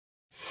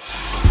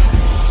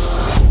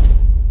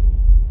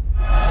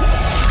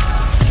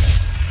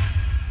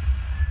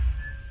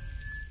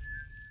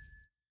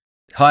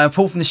Hi, I'm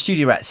Paul from the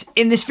Studio Rats.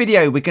 In this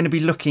video, we're going to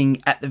be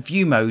looking at the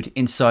view mode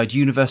inside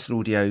Universal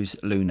Audio's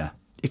Luna.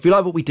 If you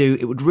like what we do,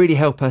 it would really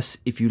help us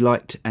if you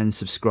liked and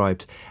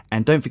subscribed.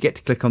 And don't forget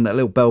to click on that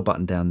little bell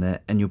button down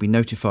there and you'll be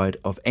notified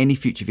of any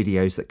future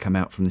videos that come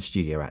out from the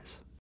Studio Rats.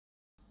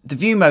 The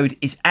view mode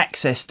is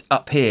accessed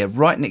up here,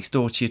 right next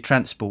door to your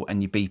transport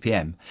and your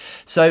BPM.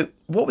 So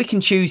what we can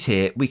choose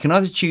here, we can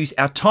either choose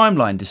our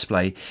timeline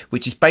display,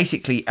 which is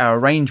basically our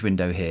arrange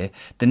window here.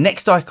 The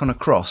next icon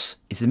across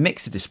is the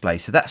mixer display.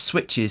 So that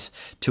switches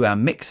to our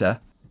mixer.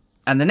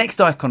 And the next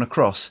icon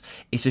across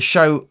is the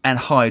show and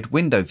hide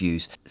window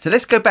views. So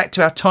let's go back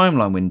to our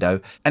timeline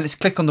window and let's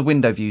click on the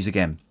window views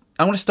again.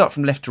 I'm going to start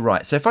from left to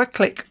right. So if I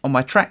click on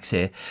my tracks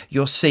here,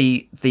 you'll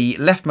see the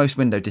leftmost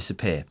window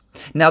disappear.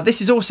 Now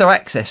this is also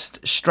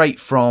accessed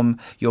straight from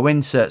your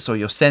inserts or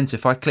your sensor.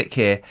 If I click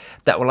here,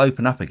 that will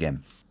open up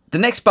again. The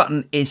next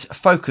button is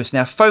focus.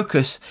 Now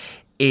focus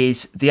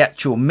is the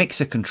actual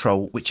mixer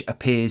control which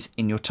appears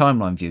in your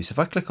timeline view. So if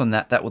I click on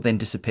that, that will then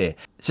disappear.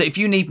 So if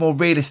you need more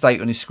real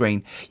estate on your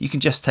screen, you can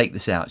just take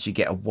this out so you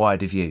get a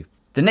wider view.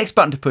 The next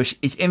button to push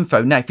is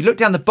info. Now, if you look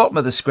down the bottom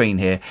of the screen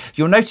here,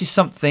 you'll notice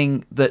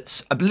something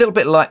that's a little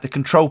bit like the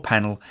control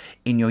panel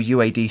in your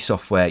UAD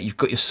software. You've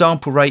got your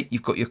sample rate,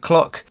 you've got your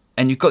clock,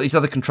 and you've got these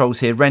other controls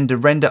here, render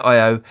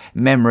IO,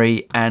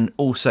 memory, and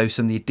also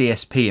some of the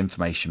DSP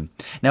information.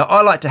 Now,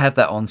 I like to have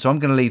that on, so I'm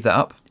going to leave that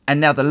up.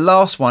 And now the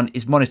last one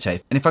is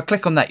monitor. And if I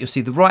click on that, you'll see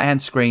the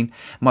right-hand screen,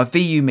 my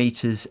VU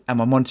meters and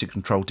my monitor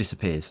control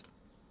disappears.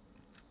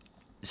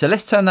 So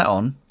let's turn that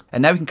on.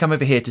 And now we can come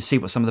over here to see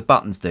what some of the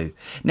buttons do.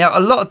 Now, a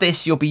lot of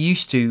this you'll be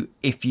used to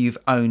if you've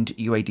owned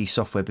UAD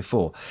software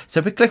before. So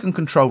if we click on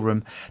control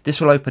room, this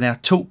will open our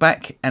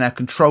talkback and our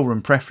control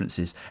room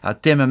preferences, our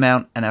dim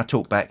amount and our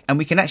talkback. And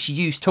we can actually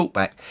use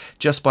talkback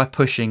just by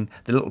pushing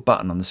the little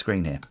button on the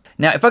screen here.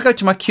 Now, if I go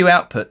to my Q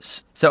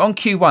outputs, so on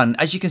Q1,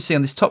 as you can see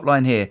on this top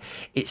line here,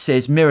 it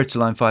says mirror to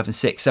line 5 and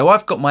 6. So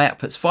I've got my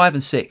outputs 5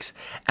 and 6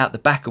 out the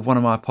back of one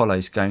of my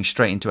Apollos going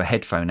straight into a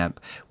headphone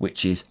amp,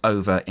 which is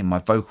over in my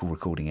vocal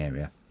recording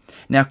area.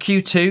 Now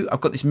Q2,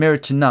 I've got this mirror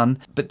to none,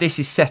 but this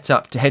is set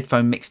up to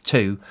headphone mix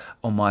 2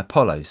 on my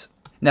Apollos.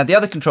 Now the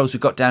other controls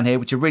we've got down here,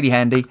 which are really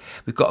handy,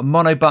 we've got a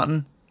mono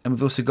button and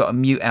we've also got a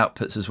mute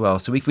outputs as well.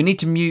 So if we need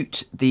to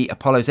mute the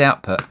Apollo's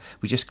output,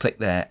 we just click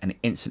there and it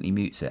instantly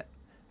mutes it.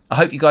 I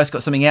hope you guys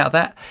got something out of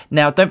that.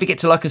 Now don't forget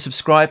to like and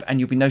subscribe and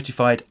you'll be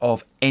notified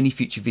of any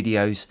future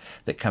videos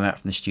that come out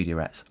from the Studio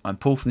Rats. I'm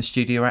Paul from the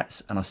Studio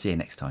Rats and I'll see you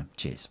next time.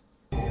 Cheers.